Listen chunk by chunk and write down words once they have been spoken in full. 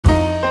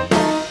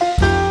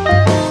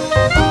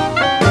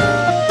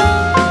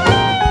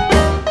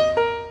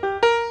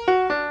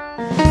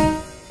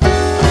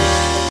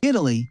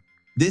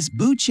This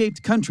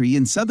boot-shaped country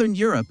in southern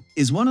Europe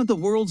is one of the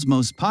world's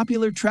most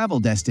popular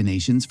travel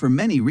destinations for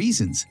many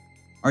reasons.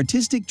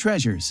 Artistic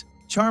treasures,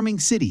 charming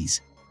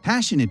cities,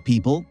 passionate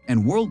people,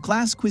 and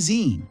world-class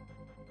cuisine.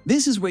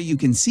 This is where you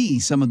can see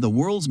some of the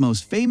world's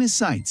most famous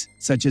sights,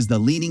 such as the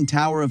Leaning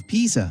Tower of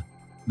Pisa,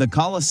 the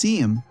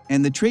Colosseum,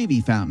 and the Trevi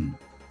Fountain.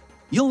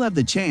 You'll have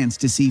the chance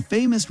to see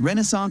famous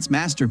Renaissance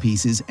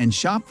masterpieces and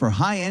shop for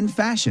high-end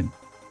fashion.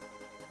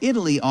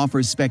 Italy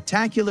offers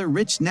spectacular,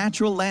 rich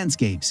natural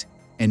landscapes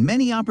and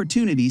many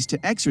opportunities to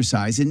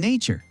exercise in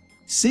nature.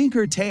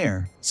 Cinque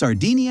Terre,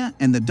 Sardinia,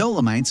 and the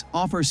Dolomites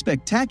offer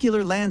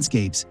spectacular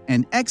landscapes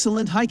and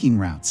excellent hiking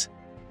routes.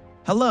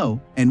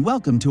 Hello, and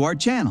welcome to our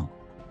channel.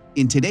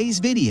 In today's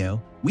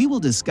video, we will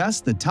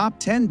discuss the top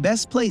 10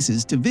 best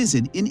places to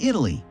visit in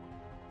Italy.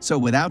 So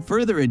without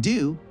further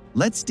ado,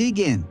 let's dig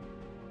in.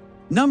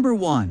 Number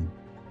 1.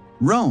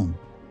 Rome.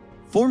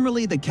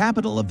 Formerly the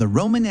capital of the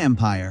Roman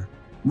Empire,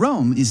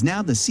 Rome is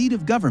now the seat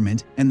of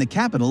government and the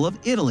capital of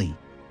Italy.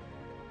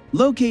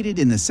 Located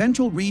in the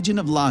central region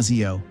of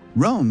Lazio,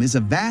 Rome is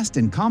a vast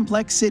and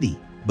complex city,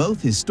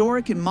 both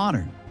historic and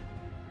modern.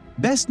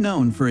 Best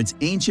known for its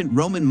ancient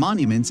Roman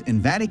monuments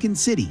and Vatican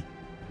City,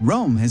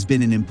 Rome has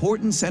been an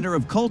important center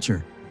of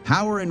culture,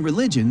 power, and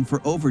religion for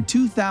over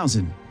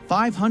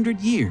 2,500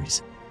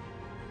 years.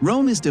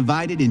 Rome is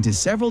divided into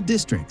several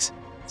districts,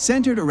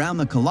 centered around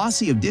the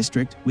Colosseum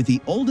district with the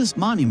oldest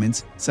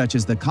monuments such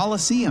as the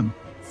Colosseum,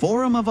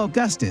 Forum of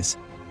Augustus,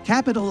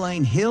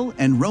 Capitoline Hill,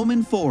 and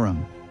Roman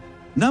Forum.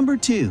 Number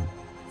 2.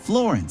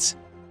 Florence.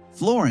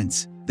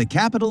 Florence, the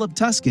capital of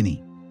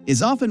Tuscany,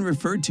 is often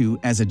referred to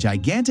as a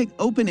gigantic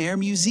open-air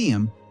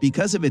museum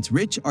because of its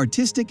rich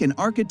artistic and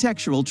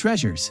architectural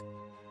treasures.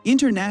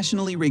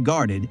 Internationally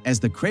regarded as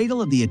the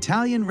cradle of the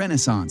Italian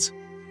Renaissance,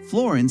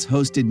 Florence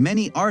hosted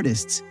many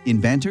artists,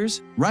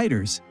 inventors,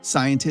 writers,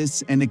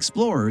 scientists, and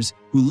explorers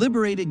who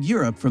liberated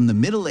Europe from the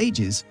Middle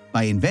Ages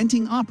by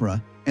inventing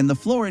opera and the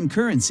florin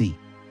currency.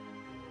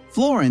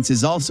 Florence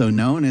is also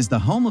known as the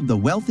home of the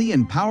wealthy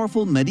and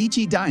powerful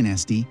Medici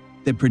dynasty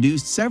that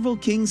produced several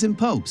kings and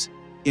popes,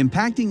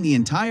 impacting the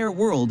entire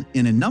world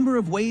in a number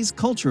of ways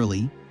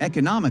culturally,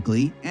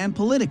 economically, and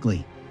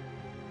politically.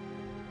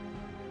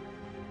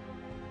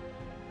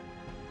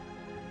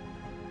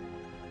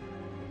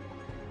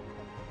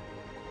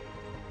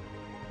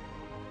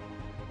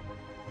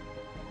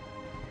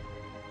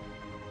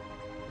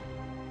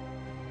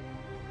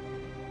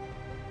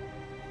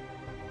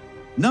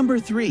 Number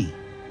 3.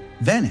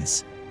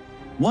 Venice.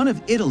 One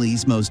of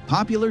Italy's most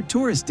popular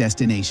tourist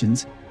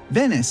destinations,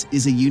 Venice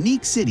is a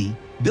unique city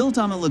built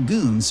on a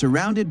lagoon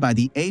surrounded by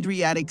the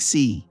Adriatic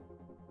Sea.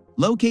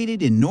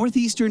 Located in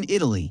northeastern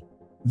Italy,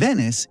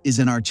 Venice is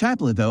an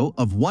archipelago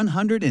of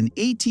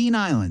 118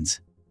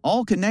 islands,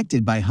 all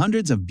connected by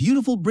hundreds of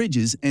beautiful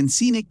bridges and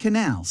scenic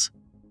canals.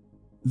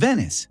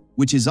 Venice,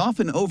 which is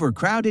often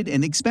overcrowded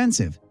and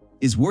expensive,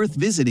 is worth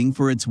visiting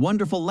for its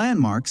wonderful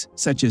landmarks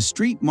such as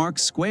St.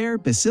 Mark's Square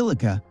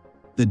Basilica,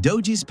 the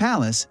Doge's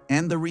Palace,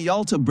 and the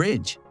Rialto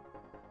Bridge.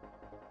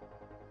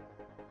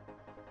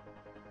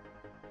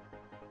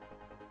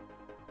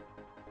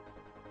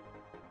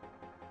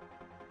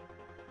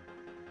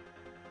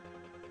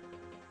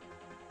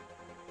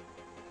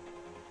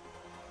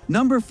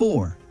 Number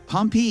 4.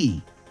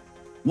 Pompeii.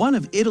 One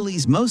of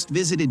Italy's most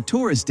visited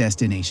tourist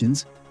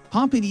destinations,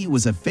 Pompeii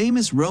was a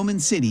famous Roman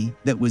city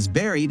that was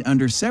buried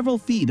under several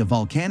feet of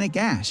volcanic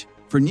ash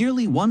for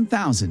nearly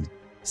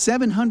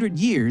 1,700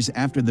 years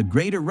after the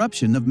great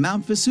eruption of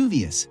Mount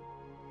Vesuvius.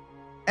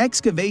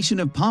 Excavation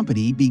of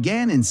Pompeii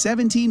began in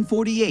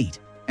 1748,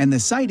 and the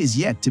site is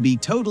yet to be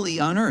totally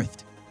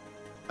unearthed.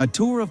 A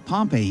tour of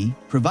Pompeii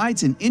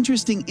provides an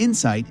interesting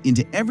insight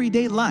into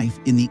everyday life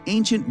in the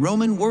ancient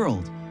Roman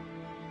world.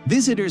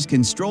 Visitors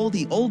can stroll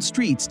the old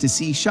streets to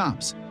see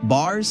shops,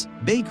 bars,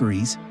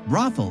 bakeries,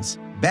 brothels,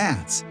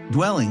 baths,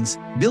 dwellings,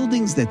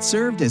 buildings that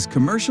served as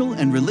commercial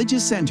and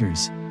religious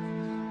centers.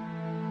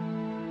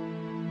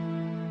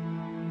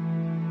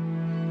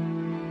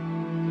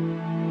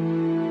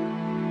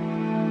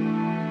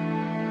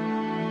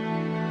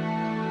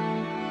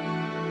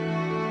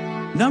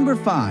 Number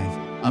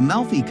 5.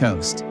 Amalfi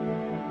Coast.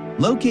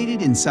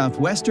 Located in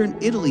southwestern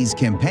Italy's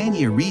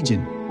Campania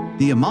region,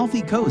 the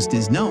Amalfi Coast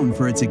is known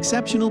for its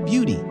exceptional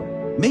beauty,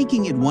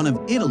 making it one of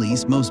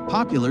Italy's most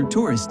popular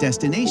tourist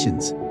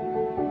destinations.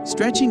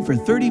 Stretching for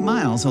 30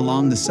 miles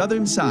along the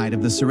southern side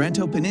of the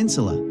Sorrento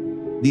Peninsula,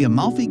 the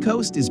Amalfi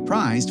Coast is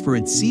prized for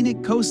its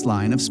scenic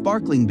coastline of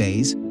sparkling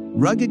bays,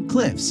 rugged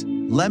cliffs,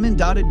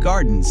 lemon-dotted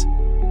gardens,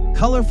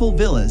 colorful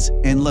villas,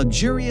 and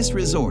luxurious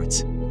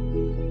resorts.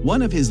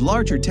 One of his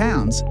larger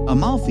towns,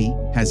 Amalfi,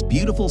 has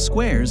beautiful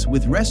squares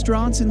with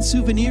restaurants and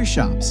souvenir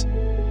shops.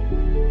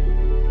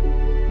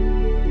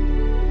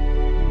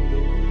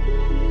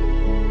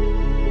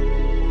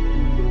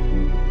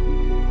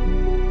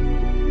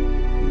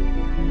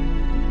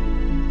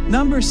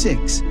 Number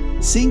 6.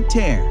 Cinque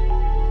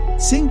Terre.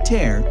 Cinque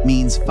Terre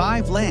means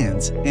 5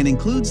 lands and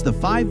includes the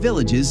 5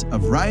 villages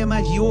of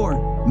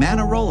Riomaggiore,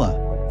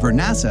 Manarola,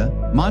 Vernazza,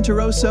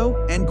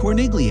 Monterosso, and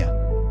Corniglia.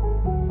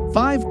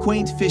 5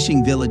 quaint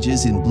fishing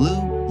villages in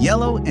blue,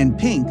 yellow, and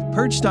pink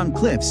perched on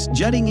cliffs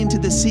jutting into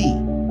the sea.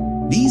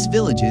 These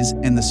villages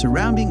and the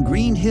surrounding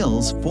green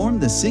hills form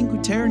the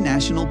Cinque Terre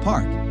National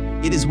Park.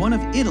 It is one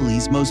of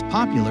Italy's most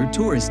popular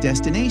tourist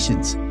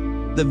destinations.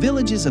 The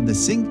villages of the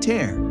Cinque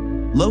Terre,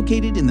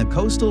 located in the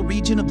coastal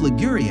region of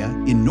Liguria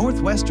in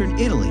northwestern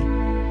Italy,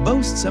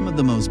 boast some of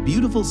the most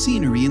beautiful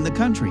scenery in the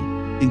country,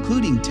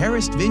 including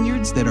terraced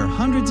vineyards that are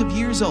hundreds of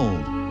years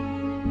old.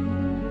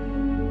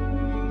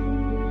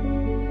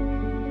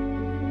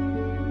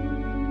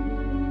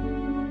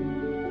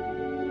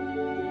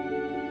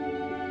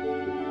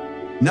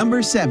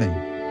 Number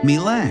 7.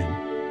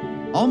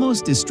 Milan.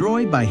 Almost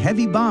destroyed by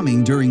heavy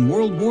bombing during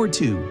World War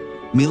II,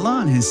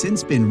 Milan has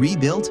since been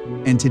rebuilt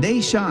and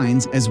today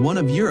shines as one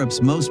of Europe's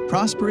most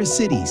prosperous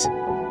cities.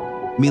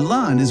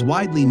 Milan is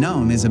widely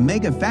known as a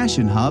mega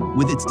fashion hub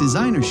with its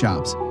designer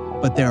shops,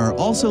 but there are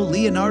also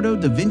Leonardo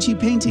da Vinci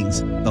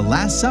paintings, The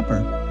Last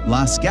Supper,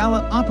 La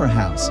Scala Opera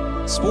House,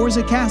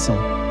 Sforza Castle,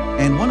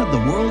 and one of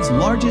the world's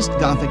largest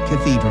Gothic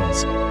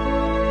cathedrals.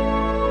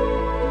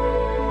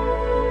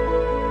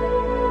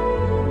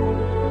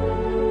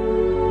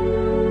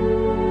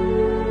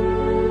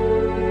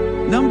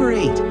 Number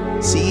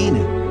 8.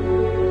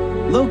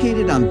 Siena.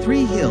 Located on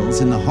 3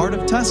 hills in the heart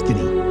of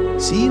Tuscany,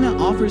 Siena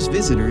offers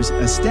visitors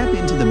a step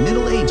into the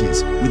Middle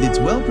Ages with its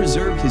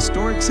well-preserved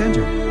historic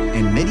center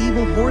and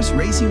medieval horse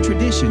racing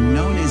tradition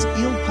known as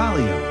Il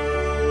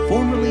Palio.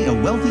 Formerly a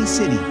wealthy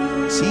city,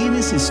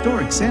 Siena's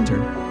historic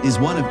center is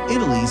one of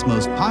Italy's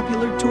most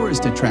popular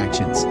tourist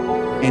attractions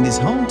and is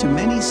home to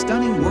many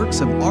stunning works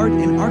of art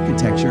and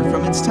architecture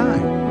from its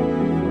time.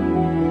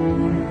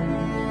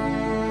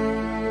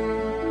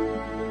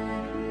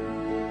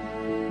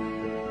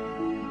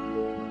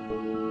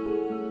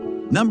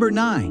 Number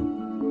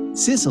 9.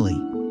 Sicily.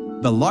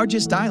 The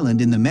largest island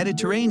in the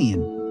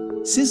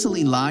Mediterranean,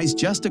 Sicily lies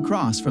just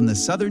across from the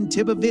southern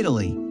tip of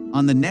Italy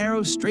on the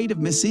narrow Strait of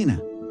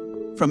Messina.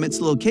 From its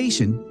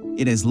location,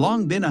 it has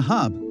long been a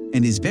hub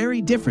and is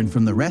very different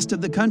from the rest of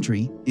the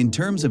country in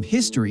terms of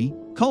history,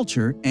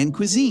 culture, and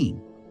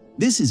cuisine.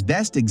 This is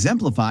best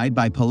exemplified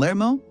by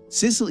Palermo,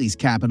 Sicily's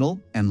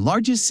capital and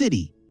largest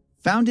city,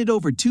 founded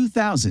over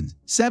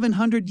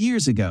 2,700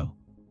 years ago.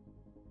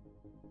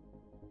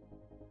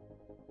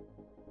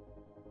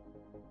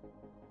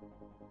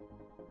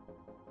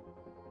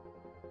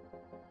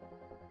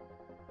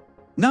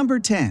 Number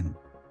 10.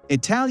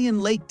 Italian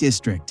Lake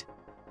District.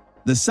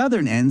 The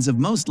southern ends of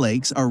most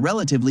lakes are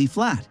relatively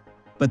flat,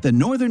 but the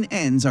northern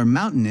ends are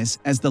mountainous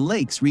as the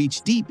lakes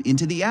reach deep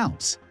into the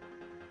Alps.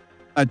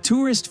 A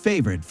tourist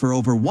favorite for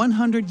over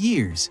 100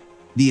 years,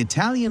 the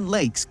Italian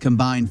lakes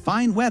combine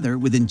fine weather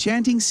with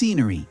enchanting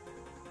scenery.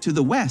 To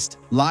the west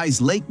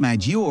lies Lake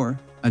Maggiore,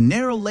 a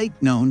narrow lake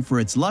known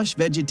for its lush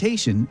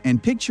vegetation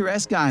and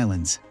picturesque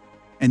islands.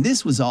 And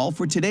this was all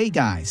for today,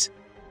 guys.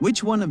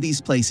 Which one of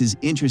these places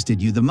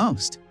interested you the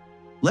most?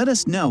 Let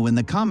us know in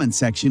the comments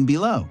section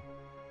below.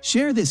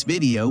 Share this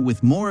video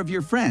with more of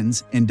your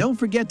friends and don't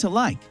forget to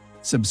like,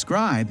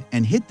 subscribe,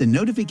 and hit the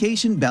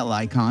notification bell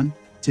icon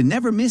to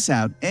never miss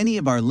out any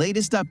of our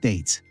latest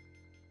updates.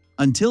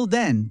 Until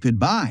then,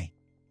 goodbye.